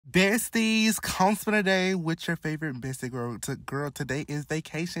Besties, comes for the day with your favorite bestie girl. Girl, today is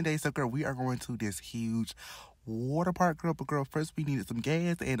vacation day, so girl, we are going to this huge water park, girl. But girl, first we needed some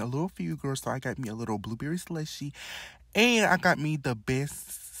gas and a little fuel, girl. So I got me a little blueberry slushy, and I got me the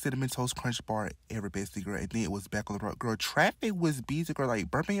best cinnamon toast crunch bar ever, bestie girl. And then it was back on the road, girl. Traffic was busy, girl.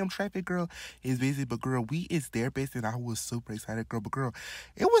 Like Birmingham traffic, girl, is busy, but girl, we is there, bestie. And I was super excited, girl. But girl,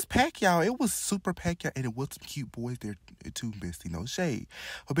 it was packed, y'all. It was super packed, y'all, and it was some cute boys there too, bestie. No shade,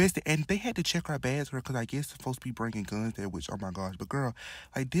 but bestie. And they had to check our bags, girl, because I guess they're supposed to be bringing guns there. Which, oh my gosh, but girl,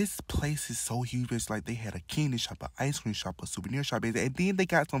 like this place is so huge, bestie. Like they had a candy shop, an ice cream shop, a souvenir shop, bestie. And then they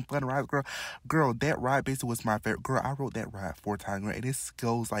got some fun rides, girl. Girl, that ride basically was my favorite. Girl, I rode that ride 4 times, girl, and it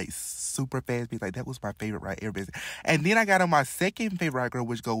goes like super fast, bitch. Like that was my favorite ride ever, bitch. And then I got on my second favorite ride, girl,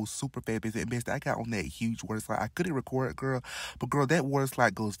 which goes super fast, bitch. And bitch, I got on that huge water slide. I couldn't record it, girl, but girl, that water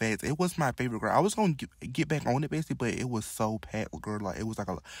slide goes fast. It was my favorite, girl. I was gonna get back on it, basically, but it was so packed, girl. Like it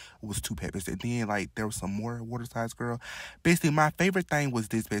was too packed, basically. And then like there was some more water slides, girl. Basically, my favorite thing was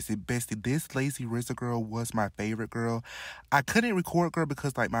this, basically, this lazy RZA, girl, was my favorite, girl. I couldn't record, girl,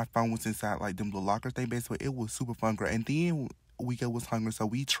 because like my phone was inside like them little lockers thing, basically. It was super fun, girl. And then we was hungry, so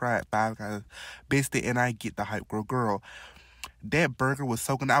we tried Five Guys, bestie, and I get the hype, girl. Girl, that burger was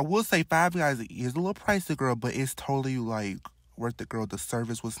so good. Now, I will say Five Guys is a little pricey, girl, but it's totally like worth it, girl. The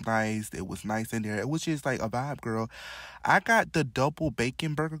service was nice. It was nice in there. It was just like a vibe, girl. I got the double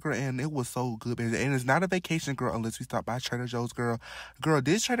bacon burger, girl, and it was so good. And it's not a vacation, girl, unless we stop by Trader Joe's, girl. Girl,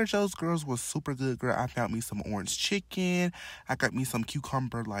 this Trader Joe's, girls, was super good, girl. I found me some orange chicken. I got me some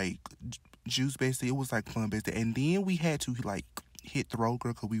cucumber, like, juice, basically. It was, like, fun, basically. And then we had to, like, hit the road,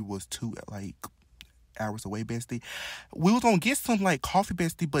 girl, because we was 2 hours away, bestie. We was gonna get some like coffee,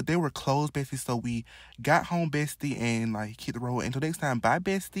 bestie, but they were closed, bestie. So we got home, bestie, and like hit the road. Until next time, bye,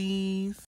 besties.